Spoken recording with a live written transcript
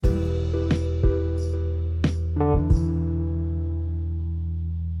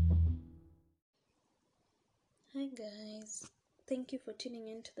guys. Thank you for tuning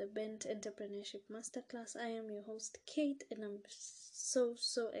in to the Bent Entrepreneurship Masterclass. I am your host, Kate, and I'm so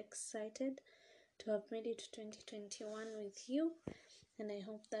excited to have made it to 2021 with you. And I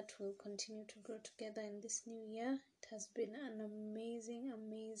hope that we'll continue to grow together in this new year. It has been an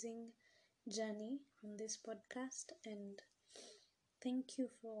amazing journey on this podcast. And thank you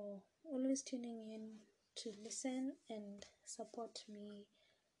for always tuning in to listen and support me,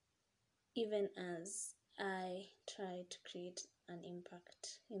 even as I try to create an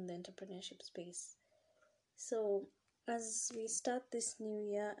impact in the entrepreneurship space. So, as we start this new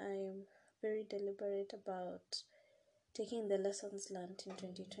year, I am very deliberate about taking the lessons learned in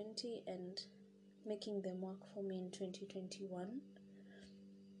 2020 and making them work for me in 2021.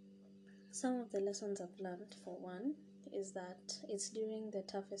 Some of the lessons I've learned, for one, is that it's during the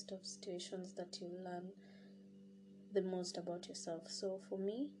toughest of situations that you learn the most about yourself. So, for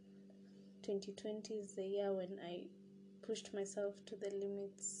me, 2020 is the year when I pushed myself to the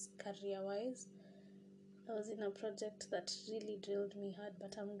limits career-wise. I was in a project that really drilled me hard,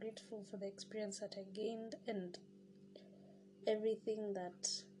 but I'm grateful for the experience that I gained and everything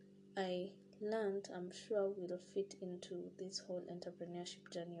that I learned, I'm sure will fit into this whole entrepreneurship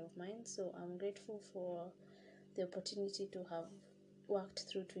journey of mine. So I'm grateful for the opportunity to have worked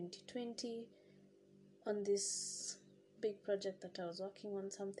through 2020 on this big project that I was working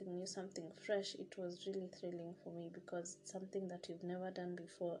on, something new, something fresh. It was really thrilling for me because it's something that you've never done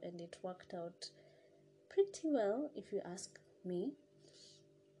before, and it worked out pretty well, if you ask me.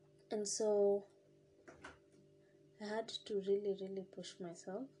 And so I had to really push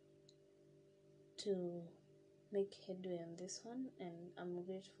myself to make headway on this one, and I'm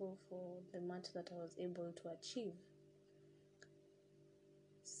grateful for the much that I was able to achieve.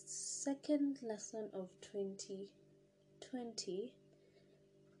 Second lesson of 2020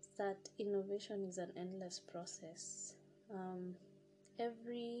 is that innovation is an endless process.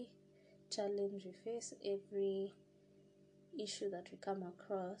 Every challenge we face, every issue that we come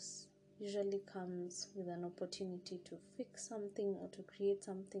across usually comes with an opportunity to fix something or to create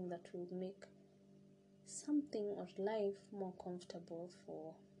something that will make something or life more comfortable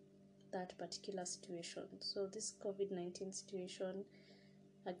for that particular situation. So this COVID-19 situation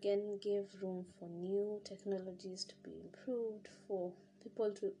again gave room for new technologies to be improved, for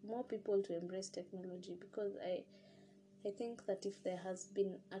more people to embrace technology, because I think that if there has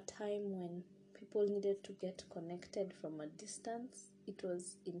been a time when people needed to get connected from a distance, it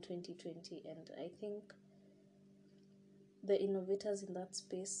was in 2020, and I think the innovators in that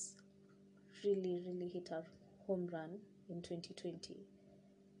space really hit a home run in 2020.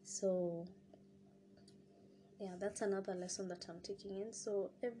 So yeah, that's another lesson that I'm taking in.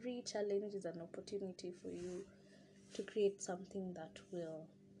 So every challenge is an opportunity for you to create something that will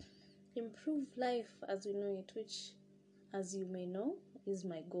improve life as we know it, which, as you may know, is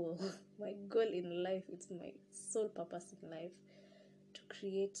my goal. My goal in life, it's my sole purpose in life, to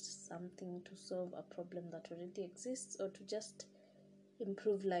create something to solve a problem that already exists, or to just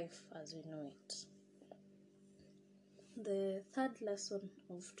improve life as we know it. The third lesson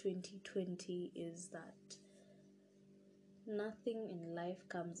of 2020 is that nothing in life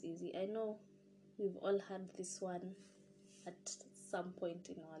comes easy. I know we've all had this one at some point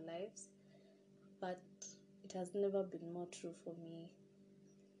in our lives, but it has never been more true for me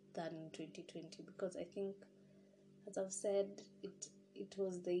than in 2020, because I think, as I've said, it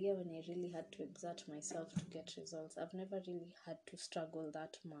was the year when I really had to exert myself to get results. I've never really had to struggle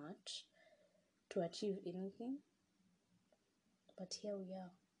that much to achieve anything, but here we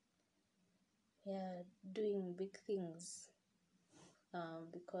are. Yeah, doing big things,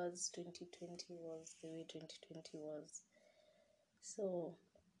 because 2020 was the way 2020 was. So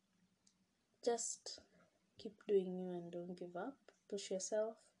just keep doing you and don't give up. Push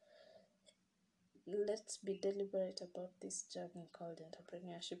yourself. Let's be deliberate about this journey called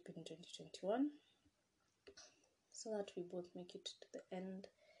entrepreneurship in 2021, so that we both make it to the end,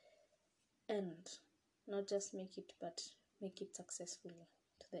 and not just make it, but make it successfully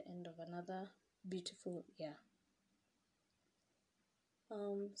to the end of another beautiful year.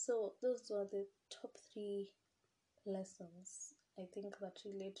 So those were the top 3 lessons I think that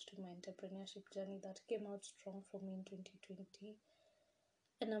relate to my entrepreneurship journey that came out strong for me in 2020.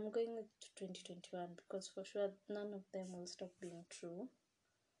 And I'm going to 2021 because for sure none of them will stop being true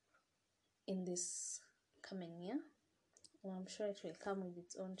in this coming year. And I'm sure it will come with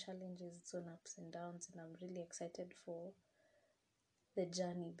its own challenges, its own ups and downs, and I'm really excited for the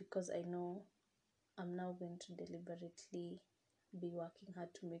journey, because I know I'm now going to deliberately be working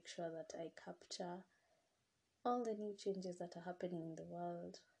hard to make sure that I capture all the new changes that are happening in the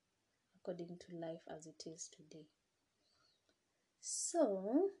world according to life as it is today.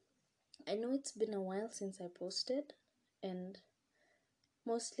 So, I know it's been a while since I posted, and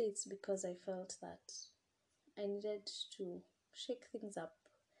mostly it's because I felt that I needed to shake things up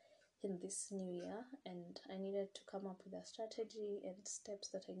in this new year, and I needed to come up with a strategy and steps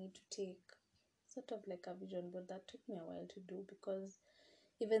that I need to take, sort of like a vision board that took me a while to do, because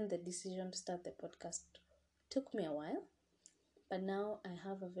even the decision to start the podcast took me a while. But now I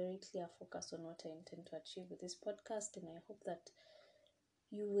have a very clear focus on what I intend to achieve with this podcast, and I hope that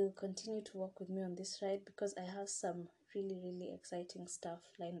you will continue to work with me on this ride, because I have some really exciting stuff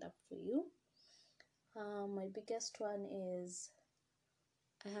lined up for you. My biggest one is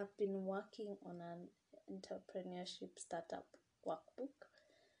I have been working on an entrepreneurship startup workbook,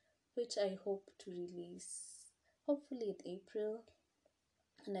 which I hope to release hopefully in April,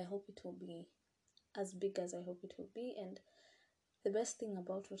 and I hope it will be as big as I hope it will be. And the best thing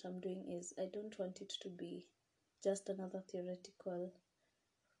about what I'm doing is I don't want it to be just another theoretical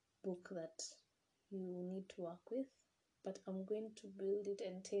book that you need to work with, but I'm going to build it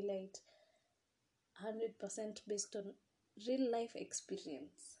and tailor it 100% based on real life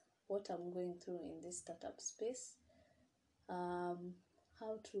experience, what I'm going through in this startup space,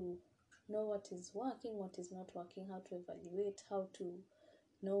 how to know what is working, what is not working, how to evaluate, how to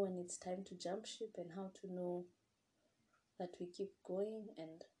know when it's time to jump ship, and how to know that we keep going.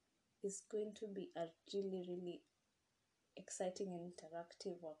 And it's going to be a really exciting and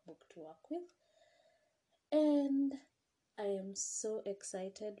interactive workbook to work with. And I am so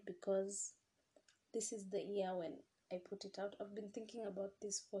excited because this is the year when I put it out. I've been thinking about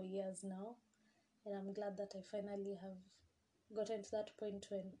this for years now, and I'm glad that I finally have gotten to that point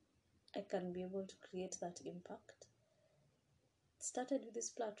when I can be able to create that impact. It started with this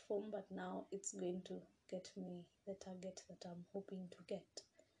platform, but now it's going to get me the target that I'm hoping to get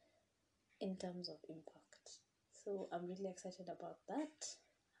in terms of impact. So I'm really excited about that.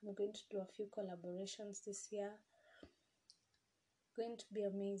 I'm going to do a few collaborations this year. Going to be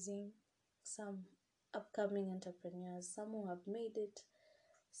amazing. Some upcoming entrepreneurs, some who have made it,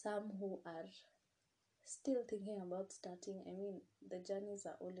 some who are still thinking about starting. I mean, the journeys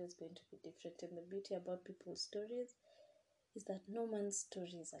are always going to be different, and the beauty about people's stories is that no man's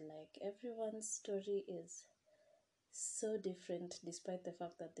story is alike. Everyone's story is so different, despite the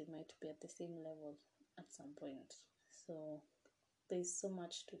fact that they might be at the same level at some point. So there's so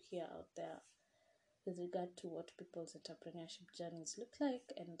much to hear out there with regard to what people's entrepreneurship journeys look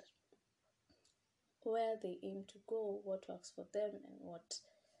like, and where they aim to go, what works for them and what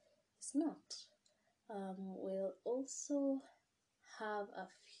is not. We'll also have a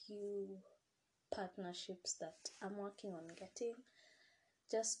few partnerships that I'm working on getting,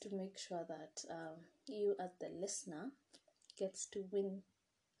 just to make sure that you as the listener gets to win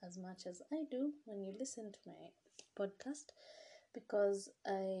as much as I do when you listen to my podcast, because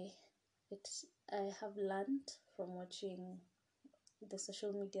I have learned from watching the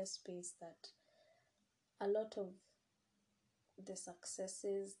social media space that a lot of the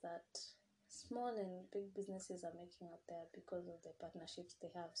successes that small and big businesses are making out there because of the partnerships they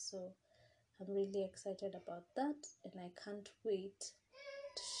have. So I'm really excited about that, and I can't wait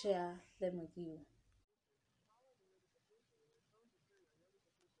to share them with you.